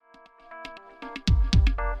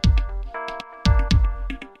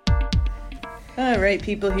All right,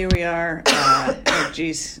 people, here we are. Oh,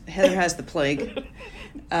 geez, Heather has the plague.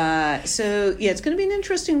 So, yeah, it's going to be an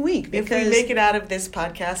interesting week. Because, if we make it out of this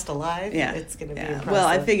podcast alive, yeah, it's going to be impressive. Well,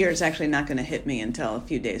 I figure it's actually not going to hit me until a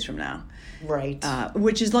few days from now. Right.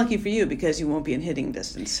 Which is lucky for you because you won't be in hitting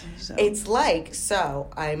distance. So. It's like, so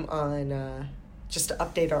I'm on, just to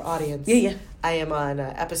update our audience. Yeah. I am on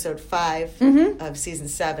episode 5 of season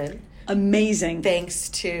 7. Amazing. Thanks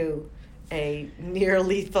to a near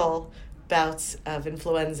lethal bouts of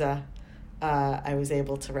influenza, I was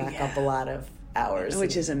able to rack up a lot of hours.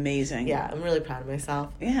 Which is amazing. Yeah, I'm really proud of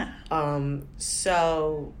myself. Yeah.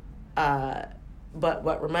 But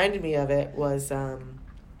what reminded me of it was,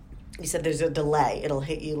 you said there's a delay. It'll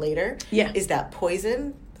hit you later. Yeah. Is that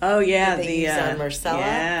Poison? Oh, yeah. That they use on Marcella?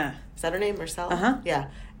 Yeah. Is that her name, Marcella? Uh-huh. Yeah.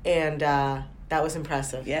 And that was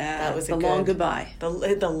impressive. Yeah. That was long goodbye. The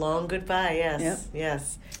long goodbye, yes. Yep.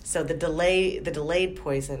 Yes. So the delayed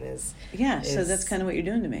poison is... Yeah, so that's kind of what you're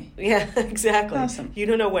doing to me. Yeah, exactly. Awesome. You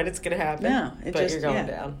don't know when it's going to happen. No. You're going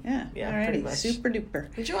down. Yeah. Yeah, All righty. pretty much. Super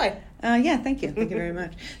duper. Enjoy. Yeah, thank you. Thank you very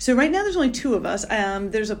much. So right now there's only 2 of us.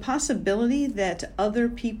 There's a possibility that other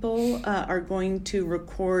people are going to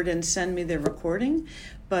record and send me their recording,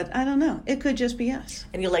 but I don't know. It could just be us.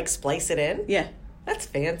 And you splice it in? Yeah. That's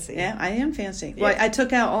fancy. Yeah, I am fancy. Yeah. Well, I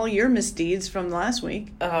took out all your misdeeds from last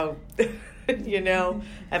week. Oh, I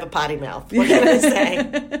have a potty mouth. What can I say?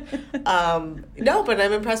 No, but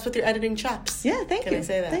I'm impressed with your editing chops. Yeah, thank you. Can I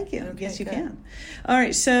say that? Thank you. Okay, yes, you good. can. All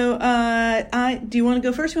right, so do you want to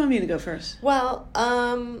go first or you want me to go first? Well,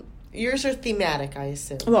 yours are thematic, I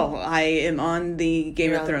assume. Well, I am on the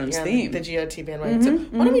Game of Thrones theme. The GOT bandwagon. So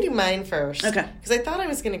why don't we do mine first? Okay. Because I thought I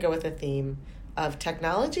was going to go with a theme of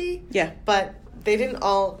technology. Yeah. But they didn't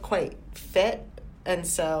all quite fit, and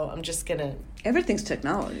so I'm just going to... Everything's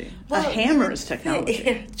technology. Well, a hammer is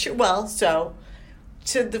technology. Well, so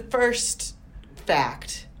to the first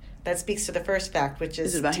fact, that speaks to the first fact, which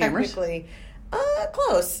is it about technically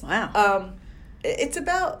close. Wow. It's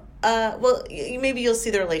about maybe you'll see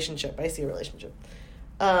the relationship. I see a relationship.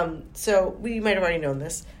 So we might have already known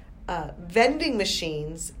this. Vending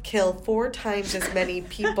machines kill 4 times as many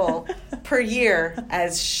people per year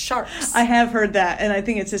as sharks. I have heard that, and I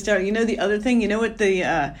think it's hysterical. You know the other thing? You know what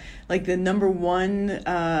the the number one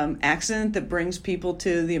accident that brings people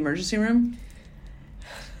to the emergency room?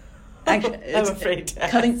 I'm afraid to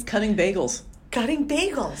ask. Cutting bagels. Cutting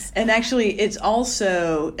bagels. And actually, it's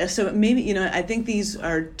also, so maybe, I think these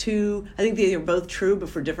are 2, I think they are both true, but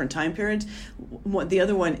for different time periods. The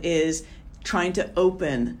other one is trying to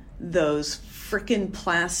open those frickin'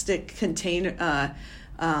 plastic container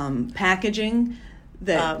packaging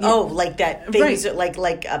that like that things right.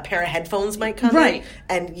 like a pair of headphones might come right.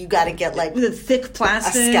 in, and you got to get the thick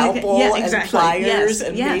plastic, a scalpel exactly. and pliers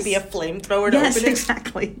yes. maybe a flamethrower to open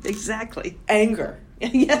it. Exactly. Anger.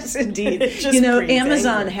 Yes, indeed.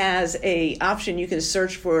 Amazon has a option you can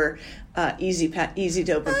search for easy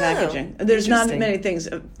to open packaging. There's not many things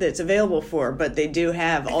that's available for, but they do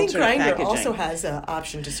have alternate packaging. I think Grindr also has an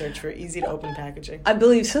option to search for easy to open packaging. I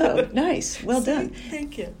believe so. Nice. Well done.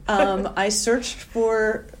 Thank you. I searched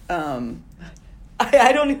for... I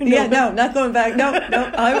don't even know. Yeah, no, not going back. No,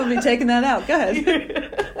 I will be taking that out. Go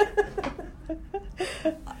ahead.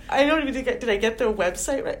 I don't even think. Did I get the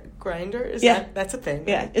website right? Grindr? That's a thing.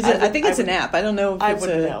 Yeah, right? I think it's an app. I don't know if I it's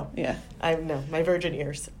wouldn't know. Yeah, I know my virgin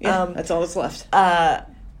ears. Yeah, that's all that's left. I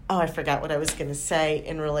forgot what I was going to say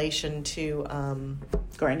in relation to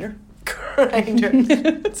Grindr.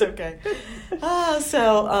 Grindr. It's okay.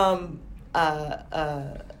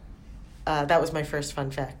 That was my first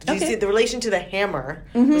fun fact. Did you see the relation to the hammer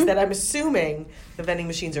was that I'm assuming the vending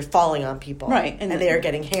machines are falling on people. Right. And they are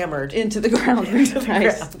getting hammered. Into the ground.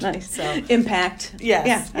 Nice. Nice. So, impact. Yes.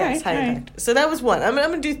 Yeah. Yes. High impact. So that was one. I'm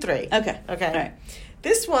going to do 3. Okay. Okay. All right.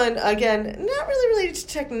 This one, again, not really related to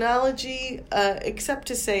technology, except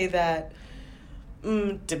to say that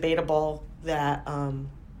debatable that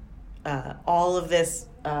all of this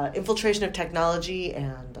infiltration of technology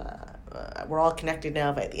and we're all connected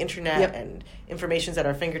now by the internet and information's at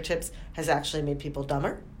our fingertips has actually made people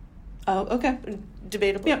dumber. Oh, okay.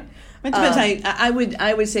 Debatable. Yeah. It depends how you,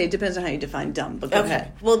 I would say it depends on how you define dumb. But go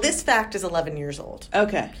ahead. Well, this fact is 11 years old.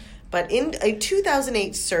 Okay. But in a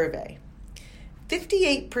 2008 survey,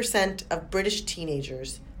 58% of British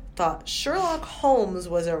teenagers thought Sherlock Holmes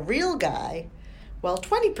was a real guy, while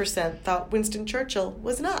 20% thought Winston Churchill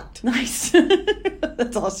was not. Nice.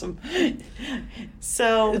 That's awesome.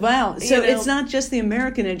 So wow. So it's not just the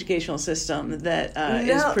American educational system that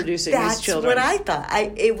is producing these children. That's what I thought.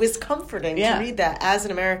 It was comforting to read that as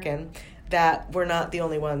an American. that we're not the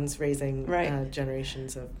only ones raising Right.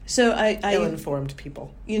 generations of So I ill-informed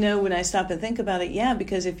people. when I stop and think about it, yeah,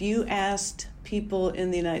 because if you asked people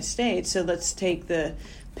in the United States, so let's take the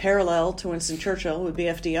parallel to Winston Churchill would be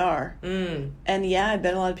FDR. And yeah, I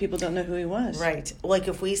bet a lot of people don't know who he was. Right. Like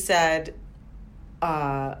if we said,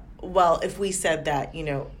 if we said that,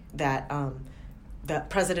 that the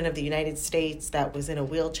president of the United States that was in a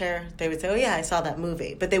wheelchair, they would say, oh yeah, I saw that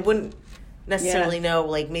movie. But they wouldn't necessarily know,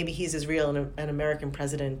 like maybe he's as real an American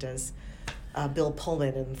president as Bill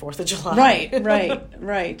Pullman in 4th of July.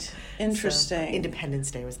 Right. Interesting. So,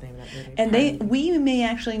 Independence Day was the name of that movie. And we may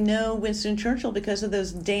actually know Winston Churchill because of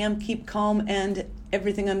those damn Keep Calm and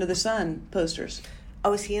Everything Under the Sun posters.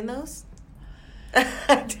 Oh, is he in those? I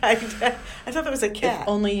thought that was a cat. If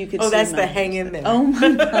only you could see that's my... the hang in there. Oh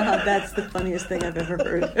my God, that's the funniest thing I've ever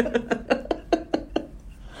heard.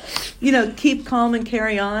 Keep calm and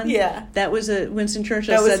carry on. Yeah. That was Winston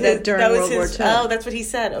Churchill said that during World War II. Oh, that's what he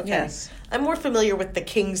said. Okay. Yes. I'm more familiar with the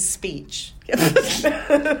King's Speech.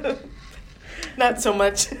 Not so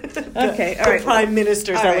much the Prime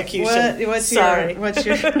Minister's elocution. What's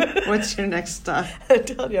your next stop? I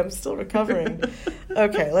told you, I'm still recovering.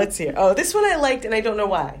 Okay, let's see. Oh, this one I liked, and I don't know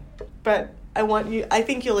why. But I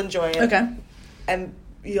think you'll enjoy it. Okay. And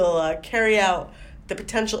you'll carry out the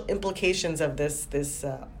potential implications of this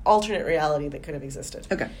alternate reality that could have existed.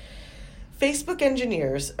 Okay. Facebook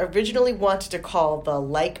engineers originally wanted to call the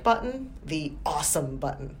like button the awesome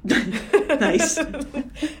button. Nice.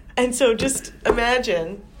 And so just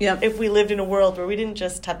imagine Yep. if we lived in a world where we didn't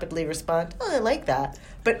just tepidly respond, oh, I like that,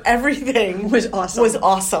 but everything was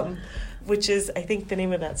awesome. Which is, I think, the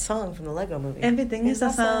name of that song from the Lego Movie. Everything is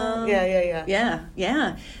awesome.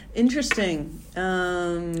 Yeah. Interesting.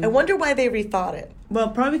 I wonder why they rethought it. Well,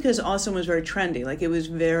 probably because awesome was very trendy. Like, it was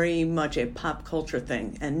very much a pop culture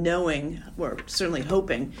thing. And knowing, or certainly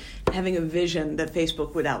hoping, having a vision that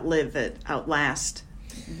Facebook would outlast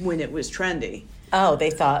when it was trendy. Oh,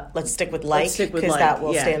 they thought, let's stick with like, because that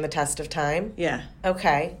will stand the test of time? Yeah.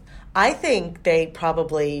 Okay. I think they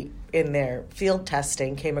probably, in their field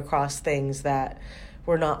testing, came across things that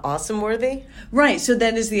were not awesome worthy. Right. So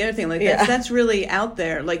that is the other thing. Like, that's really out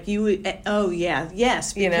there. Like, you would,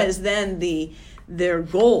 because then their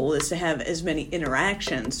goal is to have as many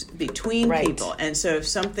interactions between people. And so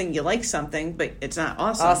if you like something, but it's not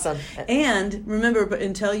awesome. And remember, but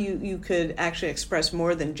until you could actually express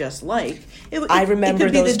more than just like. I remember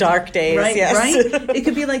those dark days. Right, yes. Right? It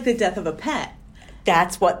could be like the death of a pet.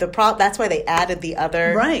 That's what that's why they added the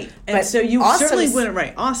other. Right. And so you certainly wouldn't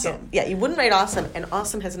write awesome. Yeah, you wouldn't write awesome, and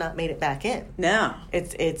awesome has not made it back in. No.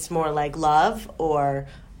 It's more like love or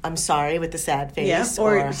I'm sorry with the sad face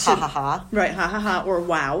or ha ha ha. Right, ha ha ha, or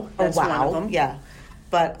wow. That's or wow. One of them. Yeah.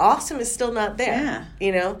 But awesome is still not there.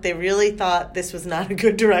 Yeah. They really thought this was not a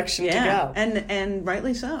good direction to go. And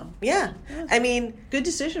rightly so. Yeah. I mean, good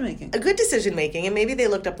decision making. A good decision making, and maybe they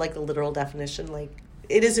looked up like the literal definition, like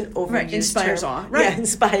it is an overused inspires term. awe. Right. Yeah,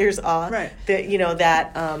 inspires awe. Right.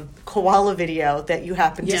 That koala video that you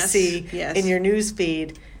happen to see in your news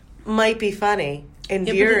feed might be funny,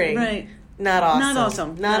 endearing. Right. Not awesome. Not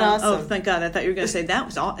awesome. Not awesome. Oh, thank God. I thought you were going to say that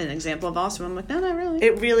was an example of awesome. I'm like, no, not really.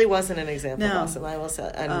 It really wasn't an example of awesome, I will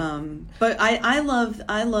say. But I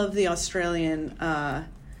love the Australian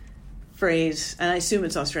phrase, and I assume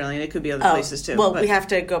it's Australian. It could be other places too. Well, we have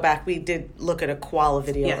to go back. We did look at a koala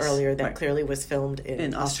video earlier that clearly was filmed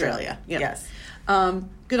in Australia. Yep. Yes.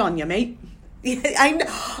 Good on you, mate. Yeah, I know.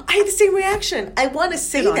 I had the same reaction. I want to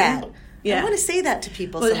say that. Yeah. I want to say that to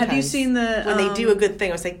people Well, sometimes. have you seen when they do a good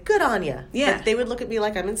thing, I say, good on you. Yeah. But they would look at me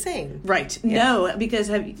like I'm insane. Right. Yeah. No,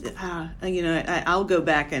 because I'll go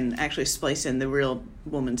back and actually splice in the real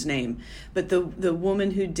woman's name. But the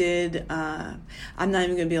woman who did, I'm not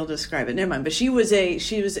even going to be able to describe it. Never mind. But she was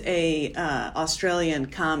a Australian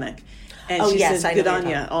comic. And she says good on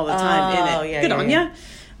you all the time in it. Yeah, good on you.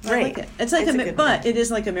 Right. Like it's like but it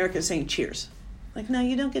is like America saying cheers. Like, no,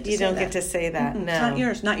 you don't get to say that. You don't get to say that, no. It's not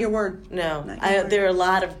yours, not your word. No. There are a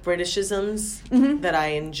lot of Britishisms that I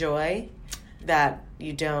enjoy that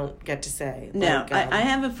you don't get to say. No, like, I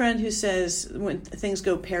have a friend who says when things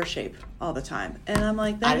go pear-shaped all the time. And I'm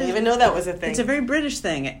like, I didn't even know that was a thing. It's a very British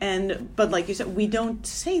thing. But like you said, we don't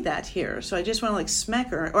say that here. So I just want to like smack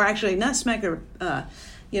her, or actually not smack her,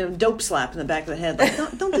 dope slap in the back of the head.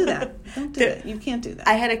 Like, don't do that. Don't do it. You can't do that.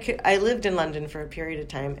 I lived in London for a period of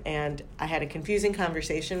time, and I had a confusing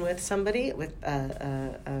conversation with somebody, with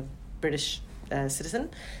a British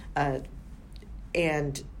citizen,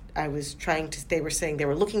 and I was they were saying they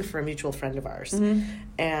were looking for a mutual friend of ours,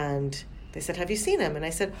 and they said, have you seen him? And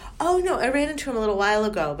I said, oh, no, I ran into him a little while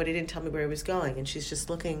ago, but he didn't tell me where he was going. And she's just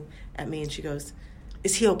looking at me, and she goes,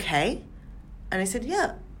 is he okay? And I said,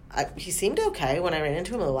 yeah. He seemed okay when I ran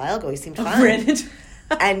into him a little while ago. He seemed fine.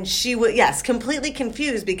 And she was, yes, completely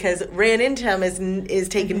confused because ran into him is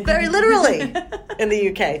taken very literally in the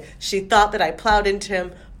UK. She thought that I plowed into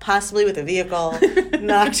him, possibly with a vehicle,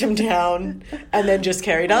 knocked him down, and then just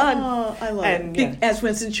carried on. Oh, I love it. As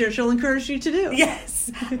Winston Churchill encouraged you to do.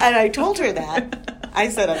 Yes. And I told her that. I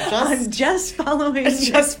said, I'm just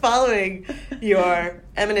following your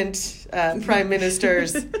eminent Prime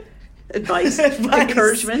Minister's advice,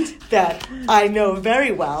 encouragement that I know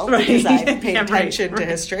very well because I pay attention to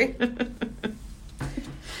history.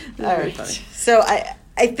 All right. So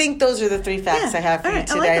I think those are the 3 facts I have for you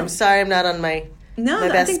today. Like I'm sorry I'm not on my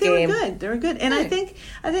best I think game. They were good. And I think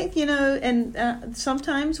and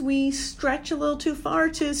sometimes we stretch a little too far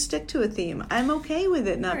to stick to a theme. I'm okay with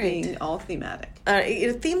it not being all thematic.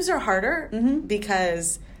 Themes are harder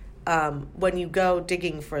because when you go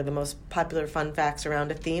digging for the most popular fun facts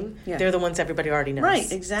around a theme, they're the ones everybody already knows.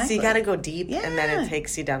 Right, exactly. So you got to go deep, and then it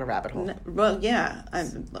takes you down a rabbit hole. Well, yeah,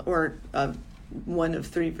 or one of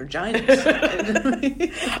 3 vaginas.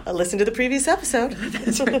 Listen to the previous episode.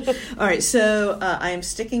 That's right. All right, so I am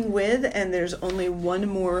sticking with, and there's only one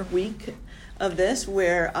more week of this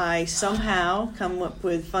where I somehow come up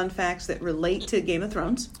with fun facts that relate to Game of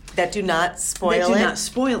Thrones. That do not spoil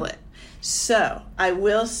it. So, I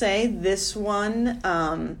will say this one,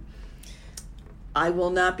 I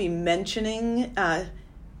will not be mentioning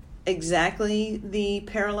exactly the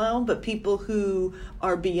parallel, but people who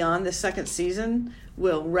are beyond the 2nd season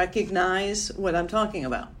will recognize what I'm talking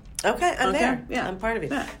about. Okay, I'm there. Yeah. I'm part of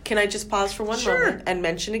it. Yeah. Can I just pause for one moment and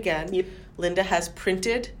mention again, Linda has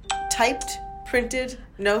typed printed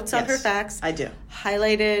notes on her facts. I do.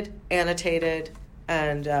 Highlighted, annotated,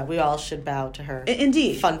 and we all should bow to her.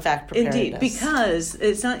 Indeed. Fun fact preparedness. Indeed, because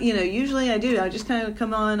it's not, usually I just kind of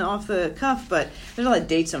come on off the cuff, but there's a lot of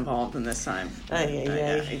dates involved in this time.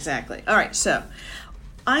 Yeah, exactly. All right, so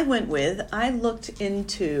I looked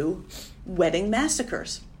into wedding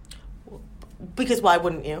massacres. Because why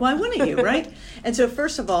wouldn't you? Why wouldn't you, right? And so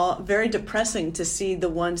first of all, very depressing to see the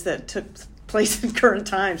ones that took place in current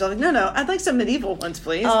times. I'm like, no, I'd like some medieval ones,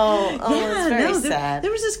 please. It's very sad.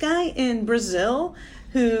 There was this guy in Brazil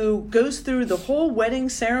who goes through the whole wedding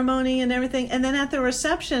ceremony and everything, and then at the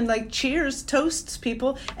reception, cheers, toasts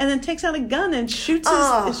people, and then takes out a gun and shoots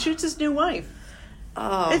his new wife.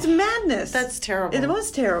 It's madness. That's terrible. It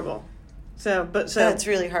was terrible. So that's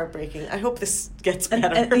really heartbreaking. I hope this gets better.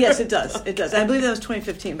 And yes, it does. It does. I believe that was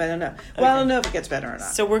 2015, but I don't know. Well, I don't know if it gets better or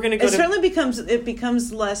not. So we're going to go. It certainly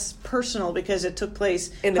becomes less personal because it took place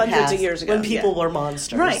in the hundreds past, of years ago when people were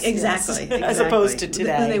monsters, right? Exactly. Yes. As opposed to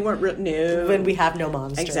today, when they weren't new. When we have no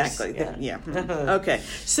monsters, exactly. Yeah. Okay.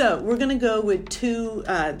 So we're going to go with 2.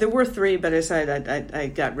 There were 3, but I decided I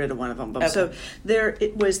got rid of one of them. Okay. So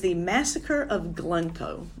it was the massacre of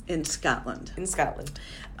Glencoe in Scotland.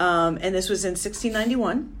 And this was in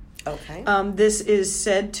 1691. Okay. This is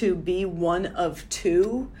said to be one of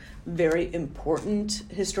 2 very important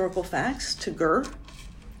historical facts to Gur.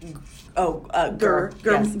 Gur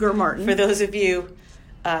Martin. For those of you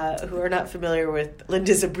who are not familiar with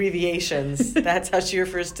Linda's abbreviations, that's how she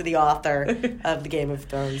refers to the author of the Game of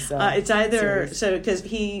Thrones. It's either because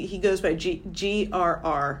he goes by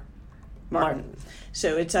G.R.R. Martin.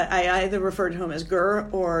 So I either refer to him as Gur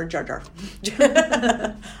or Jar Jar.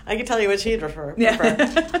 I can tell you what he'd prefer.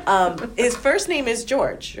 His first name is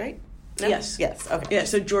George, right? No? Yes. Okay. Yeah.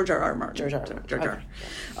 So George R. R. Martin. George R. Martin. Jar Jar. Okay.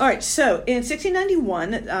 All right. So in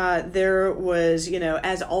 1691, there was,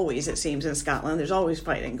 as always it seems in Scotland, there's always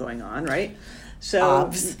fighting going on, right? So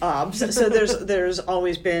obs. So there's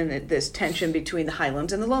always been this tension between the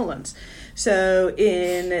Highlands and the Lowlands. So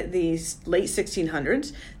in the late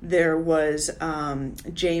 1600s, there was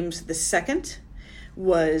James II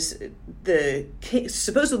was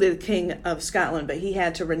supposedly the king of Scotland, but he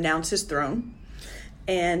had to renounce his throne,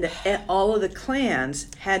 and all of the clans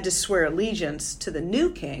had to swear allegiance to the new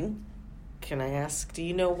king. Can I ask? Do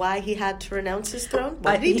you know why he had to renounce his throne?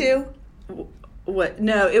 What did he do? What?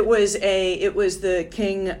 No, it was the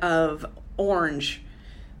king of Orange,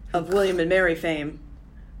 of William and Mary fame,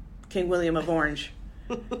 King William of Orange.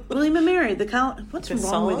 William and Mary, what's the wrong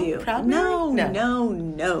song? with you? Proud Mary?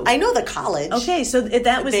 No. I know the college. Okay, so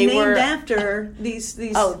that was named after these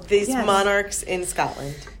monarchs in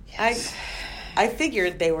Scotland. Yes. I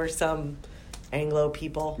figured they were some Anglo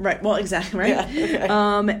people. Right. Well, exactly. Right.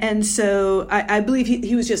 Yeah, okay. And so I believe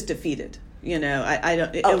he was just defeated. I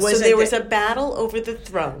don't. So there was a battle over the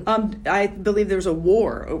throne. I believe there was a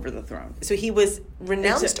war over the throne. So he was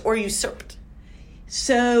renounced or usurped.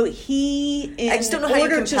 So he, I just don't know how you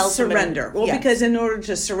order to compel somebody- surrender. Well, Yes. because in order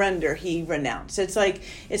to surrender, he renounced. It's like,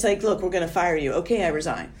 look, we're going to fire you. Okay, I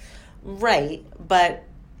resign. Right, but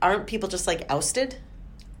aren't people just like ousted?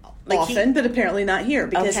 Like Often, but apparently not here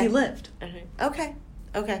because Okay. he lived. Okay.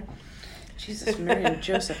 Jesus, Mary and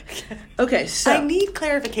Joseph. Okay, so I need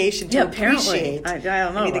clarification to apparently appreciate. I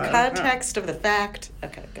don't know. I need the about it. No. context of the fact.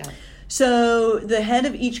 Okay, go ahead. So the head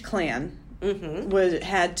of each clan Mm-hmm.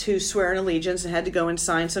 had to swear an allegiance and had to go and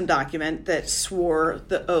sign some document that swore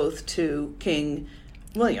the oath to King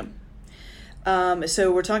William.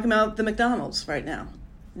 So we're talking about the McDonald's right now,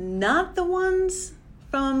 not the ones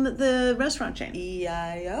from the restaurant chain.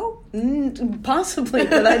 EIO? Possibly,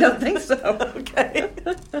 but I don't think so. Okay.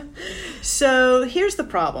 So here's the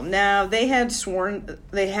problem. Now they had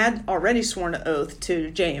already sworn an oath to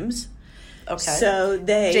James. Okay. So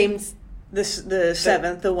James, the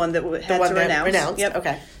seventh, the one that had one to that renounce. renounced. Yep.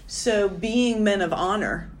 Okay. So being men of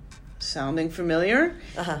honor, sounding familiar,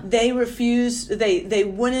 Uh-huh. they refused. They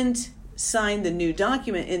wouldn't sign the new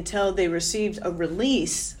document until they received a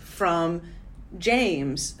release from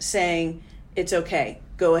James saying it's okay.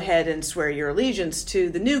 Go ahead and swear your allegiance to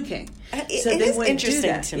the new king. It they is wouldn't do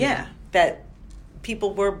interesting that. to me Yeah. that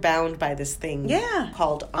people were bound by this thing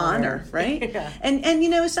called honor. Right? Yeah. And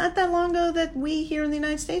it's not that long ago that we here in the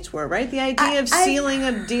United States were, right? The idea of I've sealing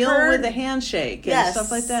a deal heard- with a handshake and Yes,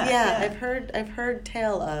 stuff like that. Yeah, I've heard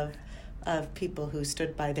tale of people who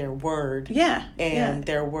stood by their word. Yeah. And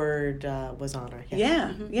their word was honor. Yeah,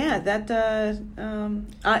 Mm-hmm. yeah. That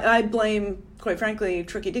I blame, quite frankly,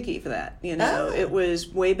 Tricky Dicky for that. Oh. It was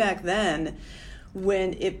way back then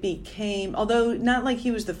when it became, although not like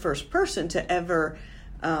he was the first person to ever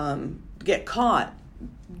get caught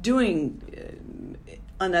doing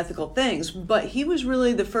unethical things, but he was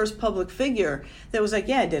really the first public figure that was like,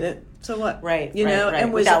 "Yeah, I did it. So what?" Right.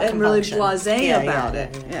 And was Without really compunction. blasé about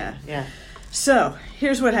it. Yeah. So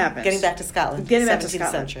here's what happens. Getting back to Scotland. Getting back to 17th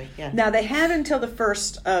Scotland. century. Yeah. Now they had until the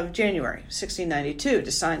 1st of January, 1692,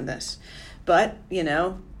 to sign this, but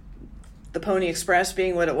the Pony Express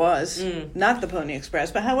being what it was, not the Pony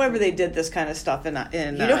Express, but however they did this kind of stuff in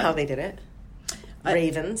You know how they did it?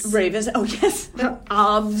 Ravens. Ravens. Oh yes,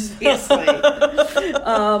 obviously.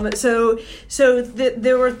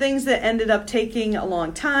 There were things that ended up taking a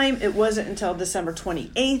long time. It wasn't until December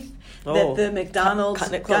 28th that the McDonald's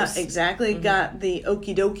cutting it close. got the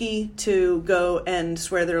okie dokie to go and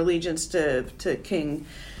swear their allegiance to King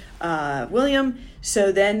William.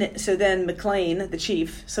 So then McLean, the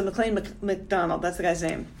chief, McLean McDonald, that's the guy's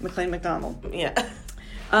name, McLean McDonald. Yeah.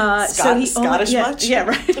 Scottish much? Yeah,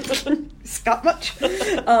 right. Scott much.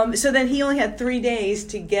 So then he only had 3 days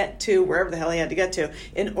to get to wherever the hell he had to get to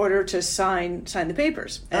in order to sign the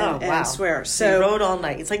papers and swear. So he rode all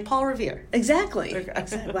night. It's like Paul Revere. Exactly.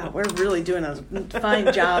 Wow, we're really doing a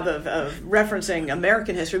fine job of referencing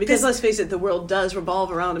American history because let's face it, the world does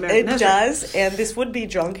revolve around American history. It does, and this would be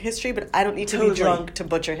drunk history, but I don't need to be drunk to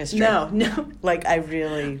butcher history. No. Like I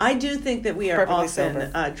do think that we are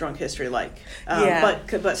often drunk history-like,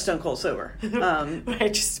 but stone cold sober.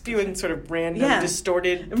 Right, just spewing sort of random,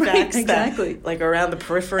 distorted facts right, exactly. that, like around the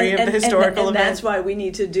periphery of the historical and event. that's why we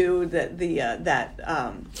need to do the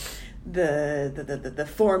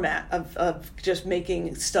format of just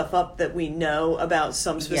making stuff up that we know about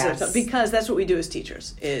some specific stuff, because that's what we do as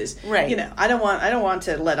teachers is right. I don't want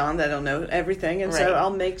to let on that I don't know everything, and so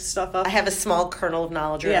I'll make stuff up. I have a small kernel of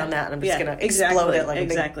knowledge around that, and I'm just going to explode it like a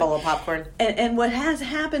big bowl of popcorn. And what has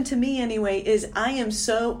happened to me anyway is I am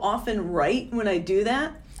so often right when I do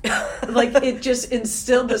that. Like it just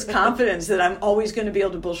instilled this confidence that I'm always going to be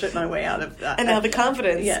able to bullshit my way out of that. And now the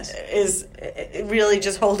confidence is really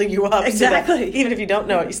just holding you up. Exactly. So that even if you don't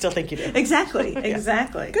know it, you still think you do. Exactly.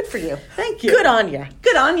 Good for you. Thank you. Good on you.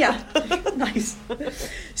 Good on ya. Nice.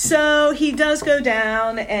 So he does go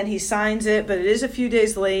down and he signs it, but it is a few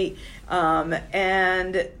days late.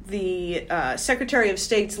 And the Secretary of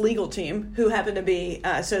State's legal team, who happened to be,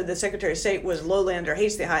 so the Secretary of State was Lowlander,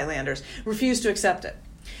 hates the Highlanders, refused to accept it.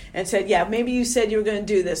 And said, yeah, maybe you said you were going to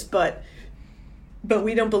do this, but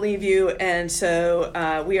we don't believe you, and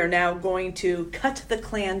so we are now going to cut the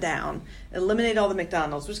clan down, eliminate all the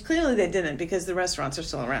McDonald's, which clearly they didn't because the restaurants are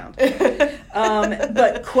still around.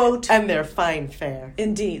 But, quote... And they're fine fare.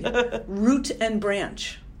 Indeed. Root and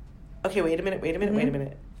branch. Okay, wait a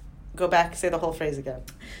minute. Go back, say the whole phrase again.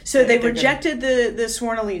 So they rejected the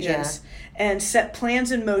sworn allegiance and set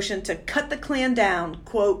plans in motion to cut the clan down,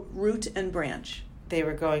 quote, root and branch. They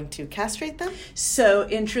were going to castrate them? So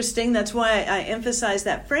interesting. That's why I emphasize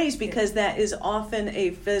that phrase, because that is often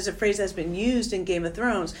a phrase that's been used in Game of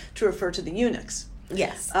Thrones to refer to the eunuchs.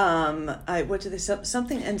 Yes. What did they say?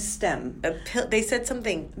 Something and stem. They said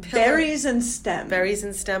something. Berries and stem. Berries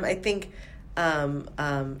and stem. I think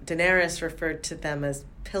Daenerys referred to them as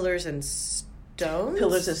pillars and stones.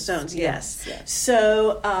 Pillars and stones, yes.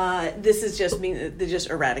 So this is just mean they just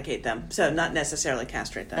eradicate them, so not necessarily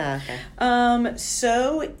castrate them. Okay.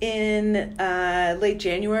 So in late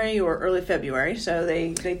January or early February, so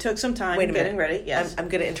they took some time getting ready. Yes, I'm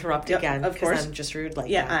going to interrupt again, of course. I'm just rude like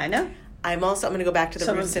that. Yeah, I know. I'm going to go back to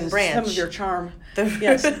the roots and branch. Some of your charm.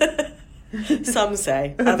 Yes. Some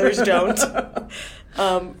say, others don't.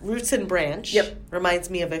 Roots and branch reminds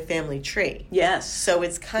me of a family tree. Yes. So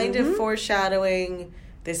it's kind of foreshadowing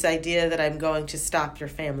this idea that I'm going to stop your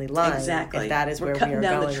family line. Exactly. If that is where we are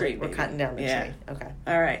down going. The tree, we're cutting down the tree. Okay.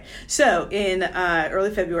 All right. So in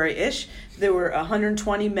early February-ish, there were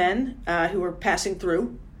 120 men who were passing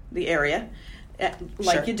through the area,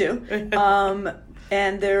 like you do.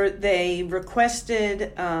 And they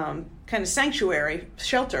requested kind of sanctuary,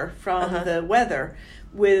 shelter from the weather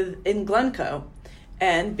in Glencoe.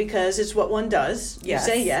 And because it's what one does, you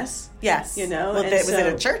say yes. Yes. You know. Well, was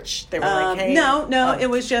it a church? They were like, hey. No, it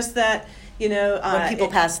was just that, you know. When people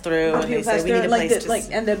pass through and they say, we need a place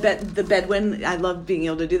to... And the Bedouin, I love being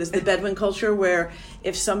able to do this, the Bedouin culture where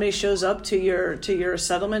if somebody shows up to your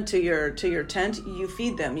settlement, to your tent, you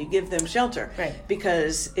feed them, you give them shelter. Right.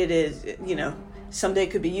 Because it is, you know, someday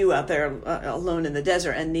it could be you out there alone in the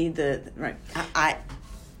desert and need the, right.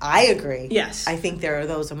 I agree. Yes. I think there are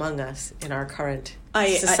those among us in our current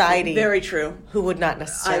society. Very true. Who would not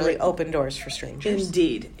necessarily open doors for strangers.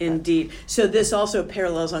 Indeed. So this also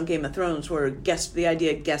parallels on Game of Thrones where the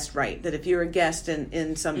idea of guest right, that if you're a guest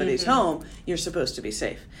in somebody's home, you're supposed to be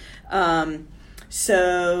safe.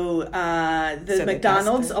 So the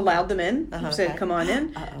McDonald's allowed them in, said, come on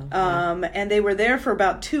in. And they were there for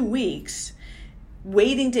about 2 weeks,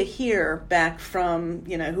 waiting to hear back from,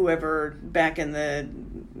 you know, whoever back in the,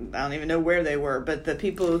 I don't even know where they were, but the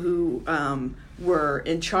people who were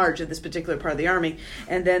in charge of this particular part of the army.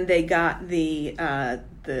 And then they got the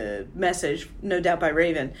message, no doubt by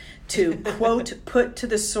Raven, to quote, put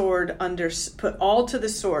all to the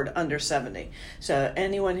sword under 70. So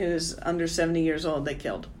anyone who's under 70 years old, they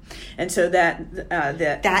killed. And so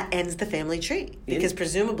that ends the family tree, because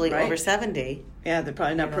presumably over 70. Yeah, they're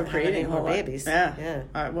probably not procreating more babies.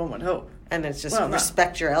 Yeah. One would hope. And it's just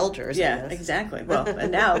respect your elders. Yeah, exactly. Well,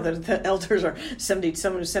 and now the elders are 70.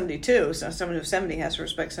 Someone who's 72, so someone who's 70 has to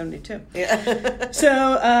respect 72. Yeah. So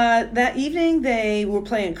that evening they were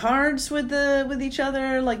playing cards with each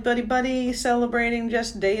other, like buddy, celebrating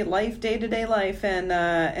just day-to-day life, and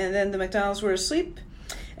then the McDonald's were asleep.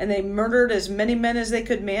 And they murdered as many men as they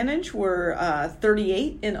could manage. Were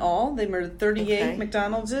 38 in all. They murdered 38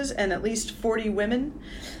 McDonald's and at least 40 women.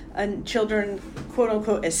 And children, quote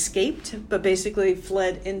unquote, escaped, but basically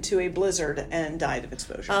fled into a blizzard and died of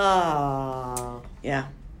exposure. Oh. Yeah.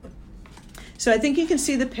 So I think you can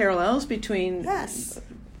see the parallels between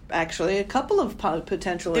actually a couple of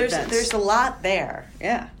potential events. There's a lot there.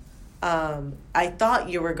 Yeah. I thought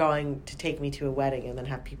you were going to take me to a wedding and then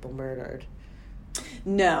have people murdered.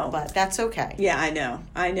 No. But that's okay. Yeah, I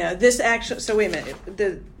know. This actually... So wait a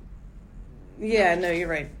minute. Yeah, no, you're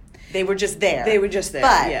right. They were just there.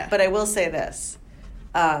 But I will say this.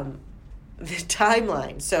 The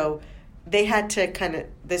timeline. So they had to kind of...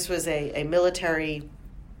 This was a military...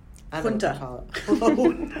 I don't know what to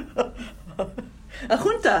call it. A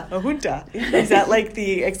junta. A junta. Is that like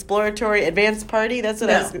the exploratory advanced party? That's what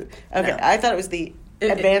I was... Okay, no. I thought it was the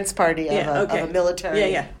advanced party of a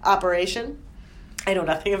military operation. I know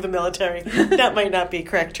nothing of the military. That might not be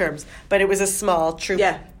correct terms, but it was a small troop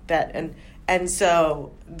and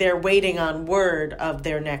so they're waiting on word of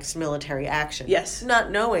their next military action. Yes.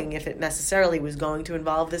 Not knowing if it necessarily was going to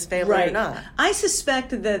involve this family or not. I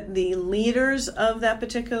suspect that the leaders of that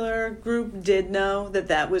particular group did know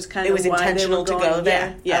that was kind of why intentional they were to go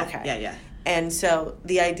there. Yeah. Okay. Yeah. And so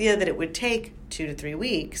the idea that it would take 2 to 3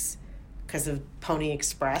 weeks because of Pony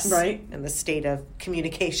Express and the state of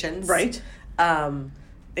communications. Right.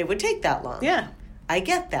 It would take that long. Yeah. I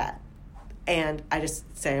get that. And I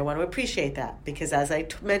just say I want to appreciate that because as I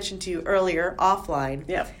mentioned to you earlier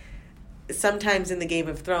offline, sometimes in the Game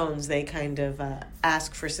of Thrones they kind of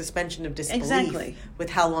ask for suspension of disbelief with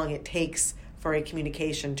how long it takes for a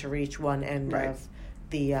communication to reach one end of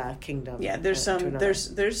the kingdom. Yeah, there's some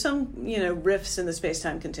rifts in the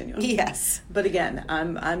space-time continuum. Yes, but again,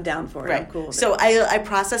 I'm down for it. Right. I'm cool with it. I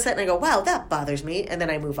process it and I go, wow, that bothers me, and then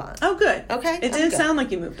I move on. Oh, good. Okay, it didn't sound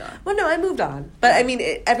like you moved on. Well, no, I moved on, but I mean,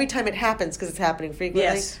 every time it happens because it's happening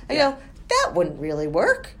frequently, I go, that wouldn't really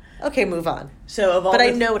work. Okay, move on. So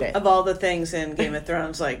I note it. Of all the things in Game of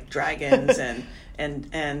Thrones, like dragons and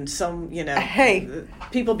and some, Hey.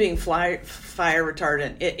 people being fire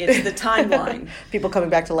retardant. It's the timeline. People coming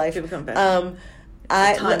back to life. People coming back.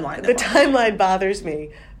 The timeline bothers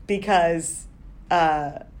me because.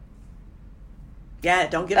 Yeah,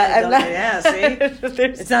 don't get it. See?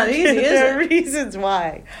 It's not easy, is it? There are reasons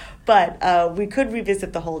why. But we could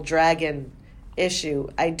revisit the whole dragon issue.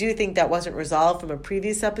 I do think that wasn't resolved from a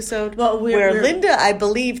previous episode where Linda, I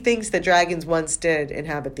believe, thinks that dragons once did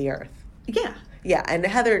inhabit the earth. Yeah. Yeah, and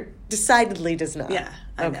Heather decidedly does not. Yeah,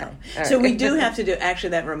 I know. All so right. we do have to do, actually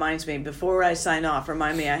that reminds me, before I sign off,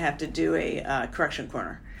 remind me I have to do a correction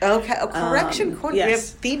corner. Okay, a correction corner. Yes. We have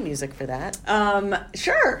theme music for that.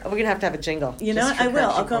 Sure. We're going to have a jingle. You know what? I will.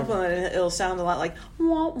 I'll come up with it. It'll sound a lot like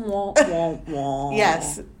wah, wah, wah, wah.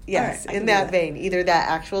 Yes, Right, in that vein. Either that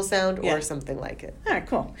actual sound or Yeah. something like it. All right,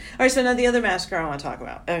 cool. All right, so now the other massacre I want to talk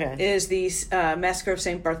about is the Massacre of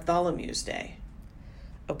St. Bartholomew's Day,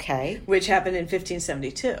 Okay. which happened in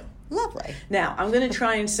 1572. Lovely. Now, I'm going to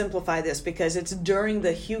try and simplify this because it's during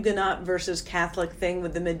the Huguenot versus Catholic thing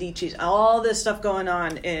with the Medicis, all this stuff going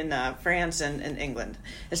on in France and England.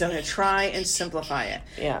 And so I'm going to try and simplify it.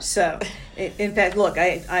 Yeah. So, in fact, look,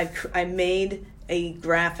 I made a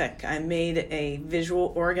graphic. I made a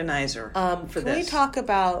visual organizer for Can this. we talk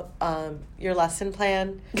about your lesson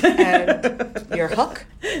plan and your hook?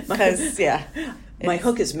 Because, My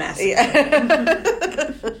hook is massive. Yeah.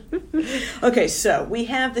 Okay, so we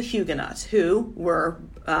have the Huguenots, who were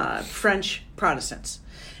French Protestants,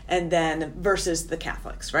 and then versus the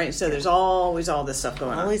Catholics, right? So there's always all this stuff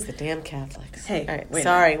going on. Always the damn Catholics. Hey, all right. wait a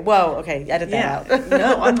Sorry. Whoa. Okay. Edit that out.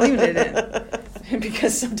 No, I'm leaving it in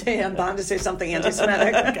because someday I'm bound to say something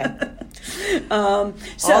anti-Semitic. Okay.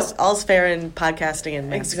 So all's fair in podcasting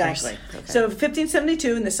and exactly. Okay. So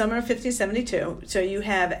 1572, in the summer of 1572, so you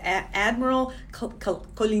have Admiral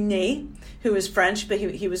Coligny, who is French, but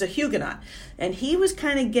he was a Huguenot. And he was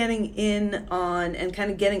kind of getting in on and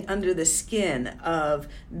kind of getting under the skin of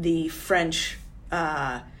the French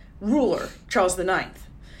ruler, Charles IX.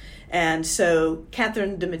 And so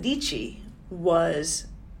Catherine de' Medici was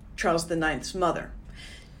Charles IX's mother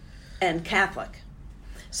and Catholic.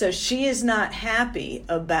 So she is not happy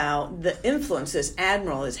about the influence this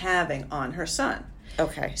admiral is having on her son.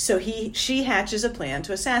 Okay. So she hatches a plan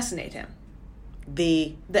to assassinate him.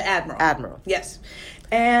 The Admiral. Admiral. Yes.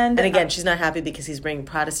 And again, she's not happy because he's bringing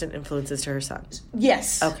Protestant influences to her son.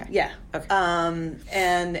 Yes. Okay. Yeah. Okay.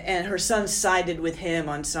 And her son sided with him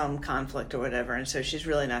on some conflict or whatever, and so she's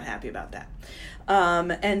really not happy about that.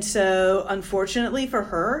 And so, unfortunately for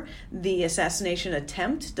her, the assassination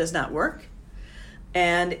attempt does not work,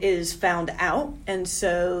 and is found out, and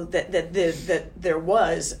so that there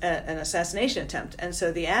was an assassination attempt, and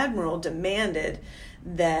so the admiral demanded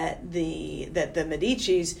that the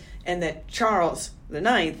Medicis and that Charles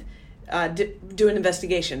IX do an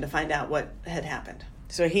investigation to find out what had happened.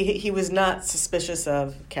 So he was not suspicious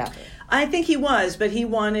of Catherine. I think he was, but he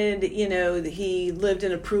wanted, he lived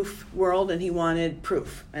in a proof world and he wanted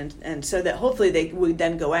proof. And so that hopefully they would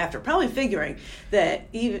then go after, probably figuring that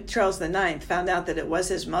even Charles IX found out that it was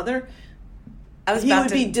his mother, he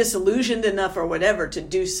would be disillusioned enough or whatever to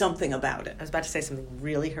do something about it. I was about to say something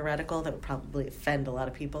really heretical that would probably offend a lot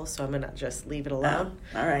of people, so I'm going to just leave it alone.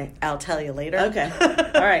 Oh, all right. I'll tell you later. Okay.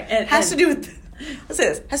 All right. And has to do with... Let's say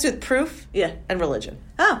this. Has to do with proof and religion.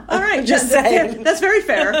 Oh, all right. Just saying. That's very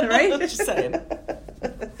fair, right? Just saying.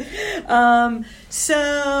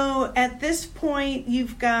 So at this point,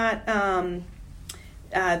 you've got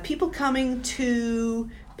people coming to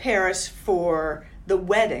Paris for the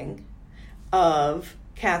wedding of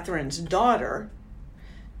Catherine's daughter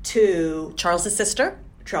to... Charles's sister.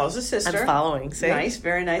 I'm following. See? Nice,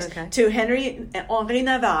 very nice. Okay. To Henri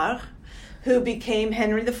Navarre, who became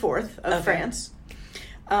Henry IV of France.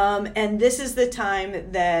 And this is the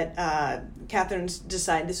time that Catherine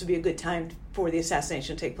decided this would be a good time for the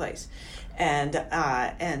assassination to take place. And so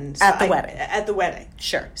at the wedding. At the wedding.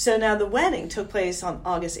 Sure. So now the wedding took place on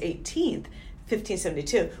August 18th,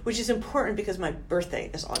 1572, which is important because my birthday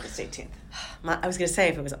is August 18th. I was going to say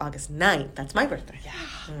if it was August 9th, that's my birthday. Yeah.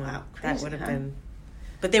 Wow. Crazy, that would have been...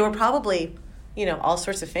 But they were probably... all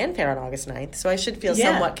sorts of fanfare on August 9th, so I should feel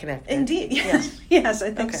somewhat connected. Indeed. Yes, yes,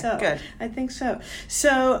 I think so. Good. I think so.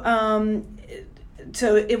 So,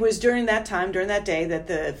 so it was during that time, during that day, that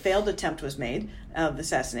the failed attempt was made of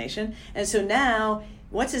assassination. And so now,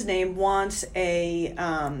 what's his name wants so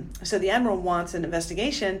the admiral wants an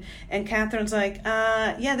investigation, and Catherine's like,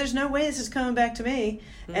 there's no way this is coming back to me.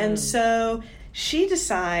 And so she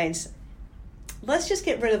decides, let's just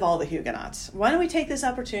get rid of all the Huguenots. Why don't we take this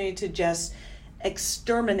opportunity to just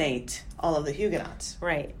exterminate all of the Huguenots?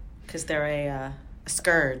 Right, because they're a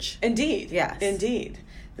scourge. Indeed. Yes. Indeed.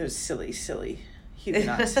 Those silly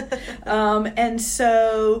Huguenots. And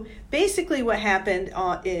so basically what happened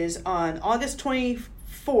is on August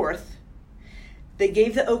 24th, they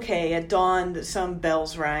gave the okay. At dawn, some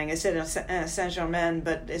bells rang. I said Saint-Germain,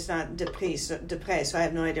 but it's not Desprez, so I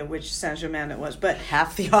have no idea which Saint-Germain it was. But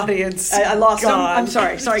half the audience. I lost them. Gone. I'm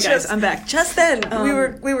sorry, guys. I'm back. Just then,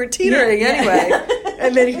 we were teetering anyway,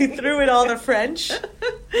 and then you threw in all the French.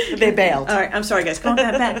 They bailed. All right, I'm sorry, guys. Come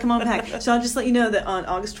on back. So I'll just let you know that on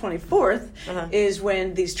August 24th is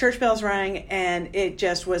when these church bells rang, and it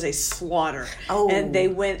just was a slaughter. Oh. And they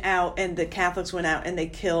went out, and the Catholics went out, and they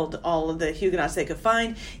killed all of the Huguenots they could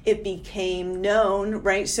find. It became known,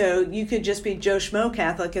 right? So you could just be Joe Schmo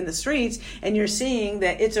Catholic in the streets, and you're seeing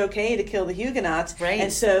that it's okay to kill the Huguenots. Right.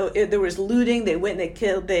 And so there was looting. They went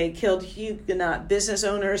and they killed Huguenot business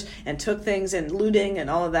owners and took things and looting and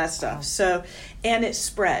all of that stuff. Wow. So, and it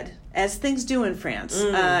spread, as things do in France.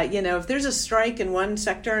 If there's a strike in one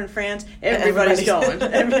sector in France, everybody's going.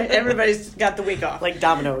 Everybody's got the week off. Like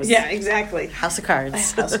dominoes. Yeah, exactly. House of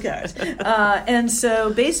Cards. House of Cards. And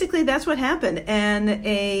so basically that's what happened. And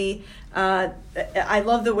I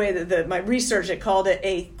love the way that my research, it called it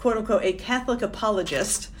a quote-unquote a Catholic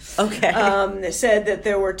apologist. Okay. Said that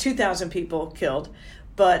there were 2,000 people killed.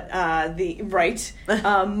 But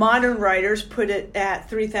modern writers put it at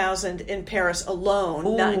 3,000 in Paris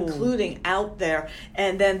alone, not including out there.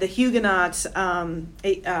 And then the Huguenots,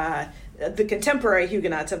 the contemporary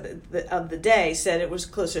Huguenots of the day, said it was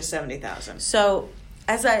closer to 70,000. So,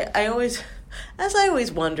 as I always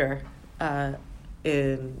wonder,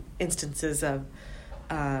 in instances of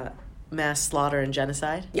mass slaughter and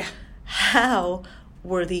genocide, how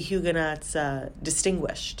were the Huguenots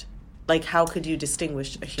distinguished? Like, how could you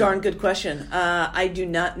distinguish a Huguenot? Darn good question. I do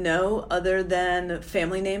not know, other than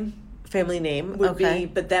family name. Family name, would be,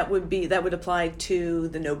 but that would apply to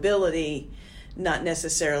the nobility, not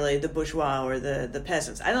necessarily the bourgeois or the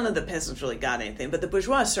peasants. I don't know if the peasants really got anything, but the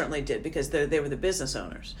bourgeois certainly did, because they were the business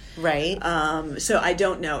owners. Right. So I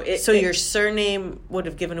don't know. Your surname would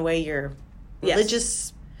have given away your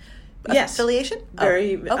religious affiliation?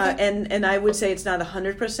 Very. Okay. And I would say it's not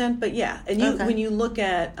 100%, but yeah. And when you look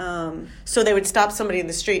at... so they would stop somebody in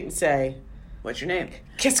the street and say... What's your name?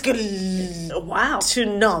 Qu'est-ce que... Wow. Tu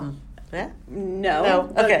nom? Yeah?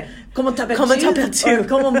 No. Okay. Comment t'appelles-tu?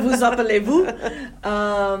 Comment vous appelez-vous?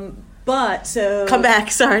 But so come back.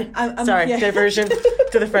 Sorry, yeah. Diversion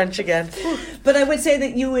to the French again. But I would say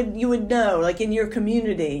that you would know, like in your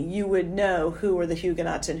community, you would know who were the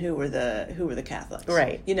Huguenots and who were the Catholics,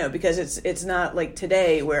 right? Because it's not like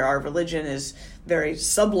today where our religion is very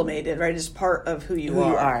sublimated, right? It's part of who you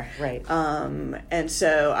are, right? And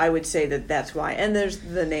so I would say that that's why. And there's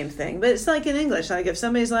the name thing, but it's like in English, like if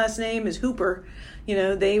somebody's last name is Hooper,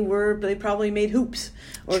 they probably made hoops,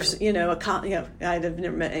 or I've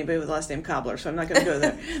never met anybody with the last name Cobbler, so I'm not going to go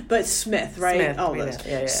there. But Smith, right? Smith, all those.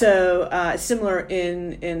 Yeah. So similar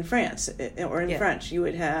in France or in French, you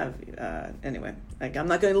would have anyway. Like, I'm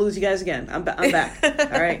not going to lose you guys again. I'm back.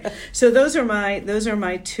 All right. So those are my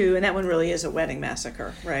two, and that one really is a wedding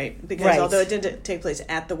massacre, right? Because although it didn't take place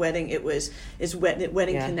at the wedding, it's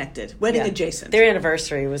wedding connected, wedding adjacent. Their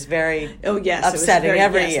anniversary was very upsetting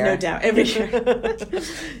every year, no doubt, every year.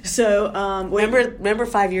 So remember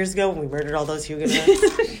 5 years ago when we murdered all those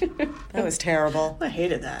Huguenots? That was terrible. I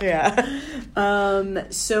hated that. Yeah.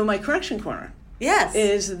 So my correction corner. Yes.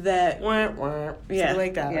 Is that... Yeah.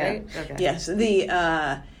 Like that, right? Okay. Yes.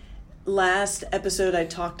 The last episode I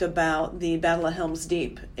talked about the Battle of Helm's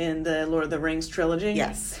Deep in the Lord of the Rings trilogy.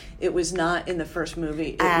 Yes. It was not in the first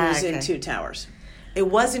movie. It was in Two Towers. It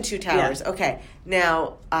was in Two Towers. Yeah. Okay.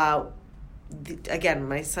 Now, again,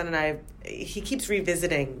 my son and I, he keeps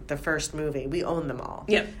revisiting the first movie. We own them all.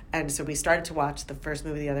 Yep. And so we started to watch the first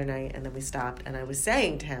movie the other night, and then we stopped, and I was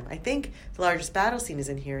saying to him, I think the largest battle scene is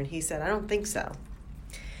in here, and he said, I don't think so.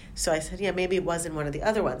 So I said, yeah, maybe it was in one of the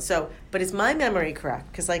other ones. So, but is my memory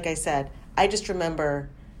correct? Because like I said, I just remember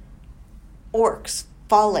orcs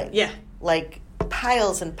falling. Yeah. Like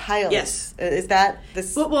piles and piles. Yes. Is that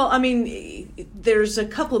this? Well, I mean, there's a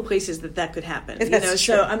couple of places that could happen. That's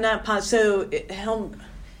true. So I'm not positive. So Helm...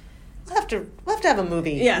 We'll have to have a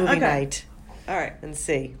movie night. All right. And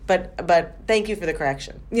see. But thank you for the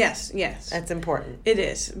correction. Yes. That's important. It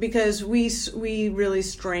is, because we really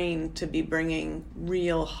strain to be bringing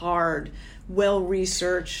real, hard,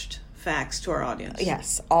 well-researched facts to our audience.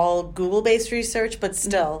 Yes. All Google-based research, but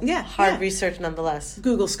still hard research nonetheless.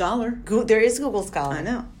 Google Scholar. There is Google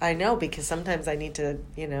Scholar. I know, because sometimes I need to,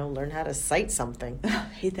 learn how to cite something. I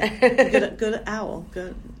hate that. Good owl.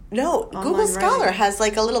 Good. No, online Google Scholar writing. has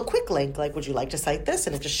like a little quick link, like, would you like to cite this?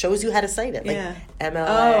 And it just shows you how to cite it. Like Yeah. MLA.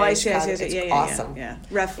 Oh, I see. It's Yeah, awesome. Yeah.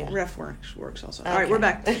 Yeah. Ref works also. Okay. All right, we're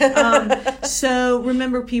back. So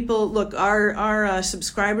remember, people, look, our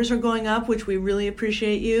subscribers are going up, which we really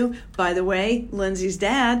appreciate you. By the way, Lindsay's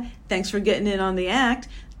dad, thanks for getting in on the act.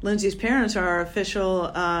 Lindsay's parents are our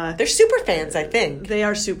official. They're super fans, I think. They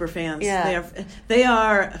are super fans. Yeah. They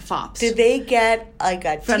are fops. Did they get like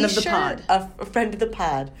a Friend of the t-shirt? pod. A friend of the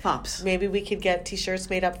pod. Fops. Maybe we could get t-shirts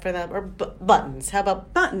made up for them. Or buttons. How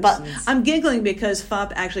about Buttons. I'm giggling because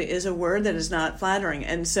fop actually is a word that is not flattering.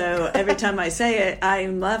 And so every time I say it,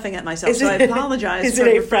 I'm laughing at myself. So I apologize. Is for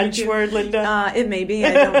it a referring French to- word, Linda? It may be.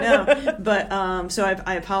 I don't know. But so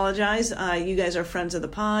I apologize. You guys are friends of the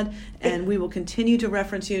pod, and we will continue to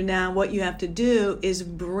reference you. Now, what you have to do is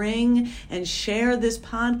bring and share this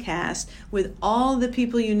podcast with all the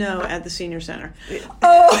people you know at the Senior Center.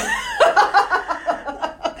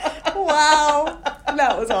 Wow.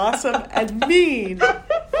 That was awesome and mean.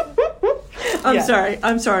 I'm Yeah. sorry.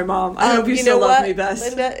 I'm sorry, Mom. I hope you know still love what, me best.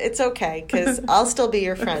 Linda, it's okay, because I'll still be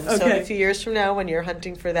your friend. So Okay. in a few years from now, when you're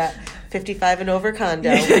hunting for that 55 and over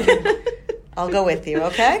condo, I'll go with you,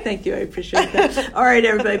 okay? Thank you. I appreciate that. All right,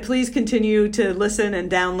 everybody, please continue to listen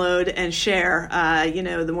and download and share.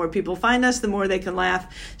 The more people find us, the more they can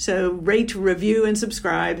laugh. So rate, review, and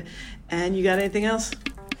subscribe. And you got anything else?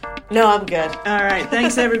 No, I'm good. All right.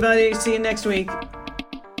 Thanks, everybody. See you next week.